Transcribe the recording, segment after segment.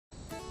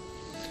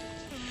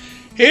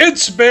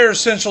It's Bear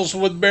Essentials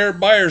with Bear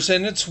Buyers,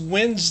 and it's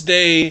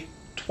Wednesday,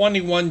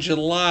 21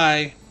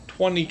 July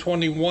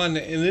 2021,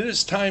 and it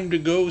is time to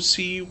go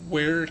see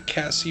where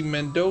Cassie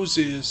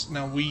Mendoza is.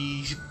 Now,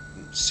 we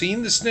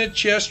seen the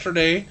snitch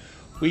yesterday.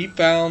 We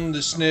found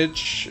the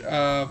snitch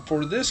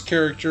for this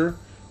character.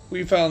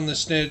 We found the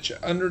snitch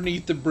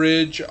underneath the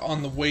bridge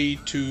on the way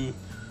to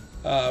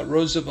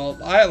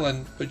Roosevelt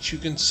Island, but you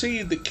can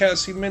see that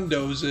Cassie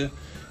Mendoza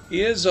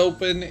is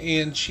open,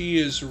 and she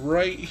is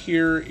right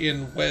here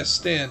in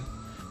West End,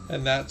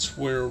 and that's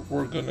where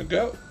we're gonna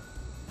go.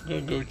 We're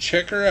gonna go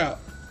check her out.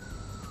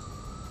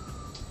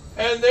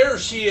 And there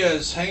she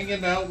is,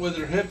 hanging out with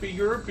her hippie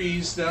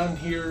groupies down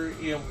here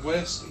in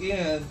West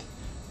End,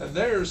 and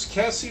there's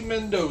Cassie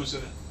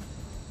Mendoza.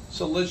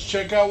 So let's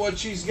check out what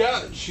she's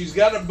got. She's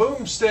got a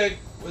boomstick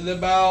with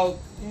about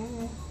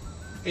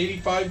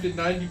 85 to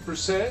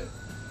 90%,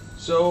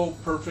 so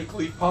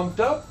perfectly pumped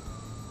up.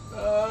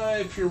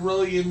 If you're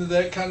really into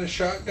that kind of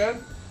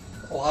shotgun,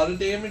 a lot of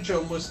damage,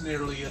 almost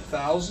nearly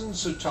 1,000,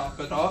 so top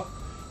it off.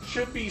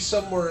 Should be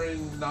somewhere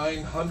in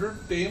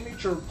 900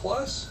 damage or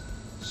plus,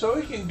 so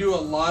it can do a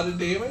lot of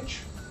damage.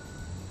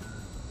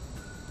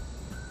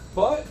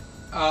 But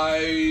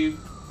I'd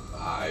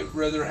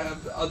rather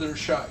have other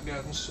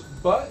shotguns,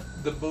 but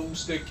the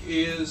boomstick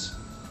is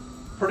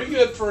pretty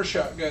good for a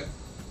shotgun.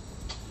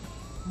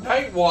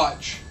 Night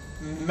Watch,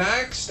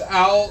 maxed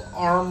out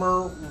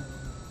armor.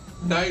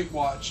 Night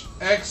Watch,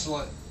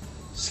 excellent.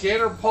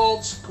 Scanner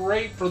pulse,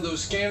 great for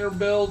those scanner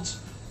builds.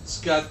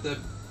 It's got the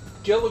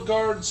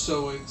Gilligard,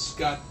 so it's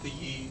got the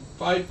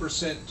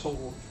 5%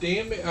 total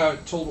damage,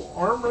 total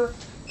armor,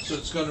 so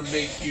it's going to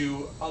make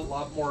you a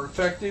lot more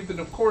effective. And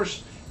of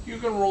course, you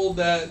can roll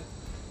that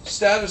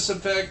status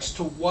effects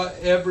to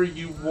whatever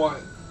you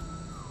want.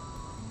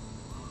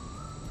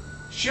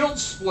 Shield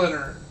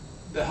Splinter.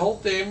 The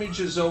health damage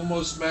is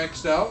almost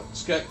maxed out.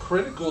 It's got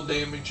critical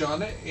damage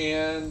on it,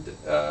 and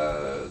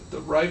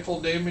the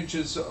rifle damage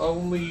is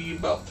only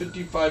about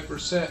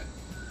 55%.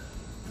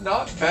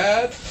 Not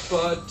bad,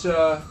 but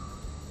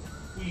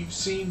we've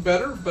seen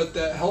better, but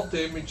that health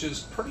damage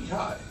is pretty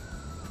high.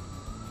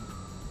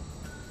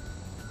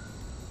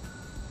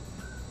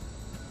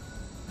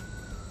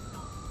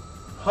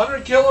 Hunter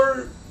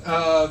Killer,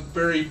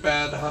 very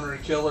bad Hunter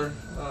Killer,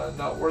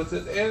 not worth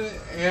it. And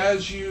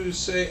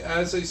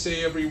as I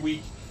say every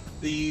week,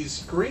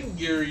 these green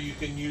gear you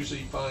can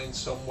usually find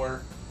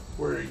somewhere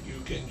where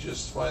you can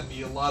just find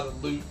a lot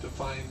of loot to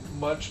find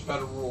much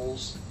better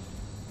rolls,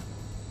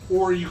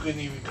 or you can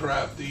even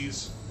craft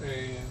these.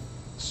 And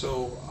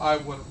so I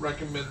wouldn't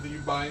recommend that you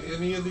buy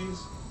any of these.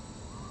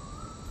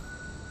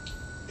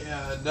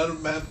 None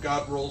of them have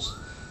God rolls.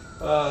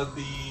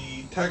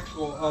 The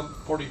tactical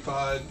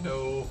 45,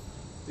 no.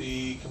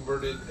 The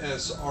converted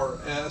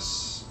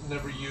SRS,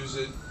 never use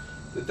it.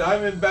 The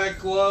Diamondback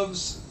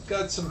gloves,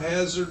 got some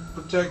hazard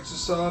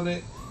protectors on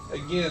it.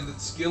 Again,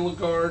 it's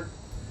Gilligard,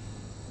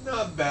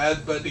 not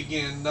bad, but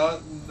again,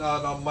 not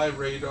on my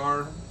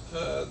radar.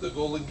 The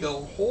Golden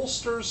Gill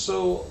holster,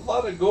 so a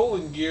lot of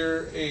Golden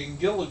Gear and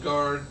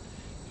Gilligard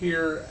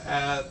here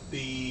at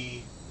the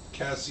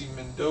Cassie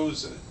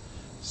Mendoza.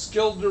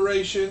 Skill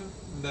duration,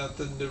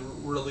 nothing to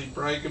really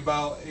brag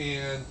about,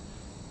 and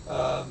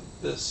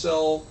the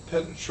cell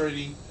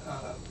penetrating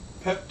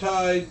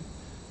peptide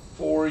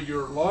for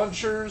your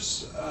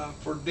launchers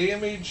for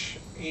damage,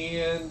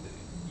 and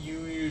you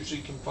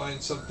usually can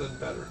find something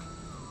better.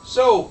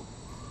 So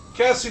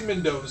Cassie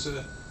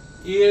Mendoza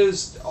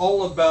is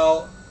all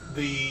about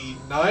the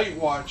Night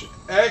Watch.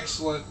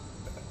 Excellent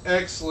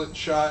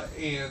shot,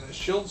 and a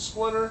Shield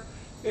Splinter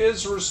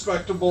is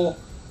respectable.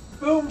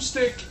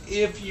 Boomstick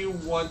if you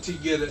want to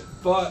get it,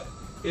 but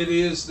it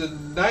is the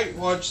Night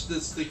Watch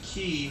that's the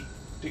key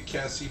to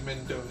Cassie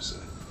Mendoza.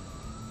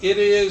 It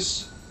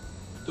is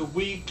the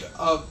week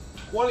of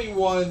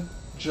 21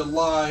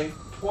 July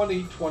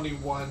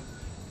 2021.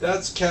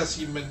 That's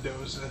Cassie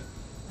Mendoza.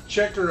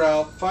 Check her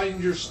out,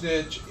 find your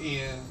snitch,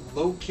 and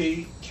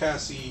locate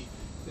Cassie,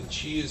 and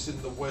she is in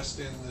the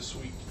West End this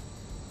week.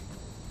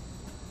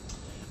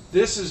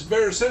 This is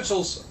Bear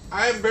Essentials.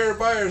 I'm Bear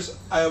Buyers.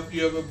 I hope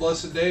you have a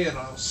blessed day, and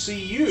I'll see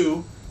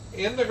you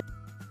in the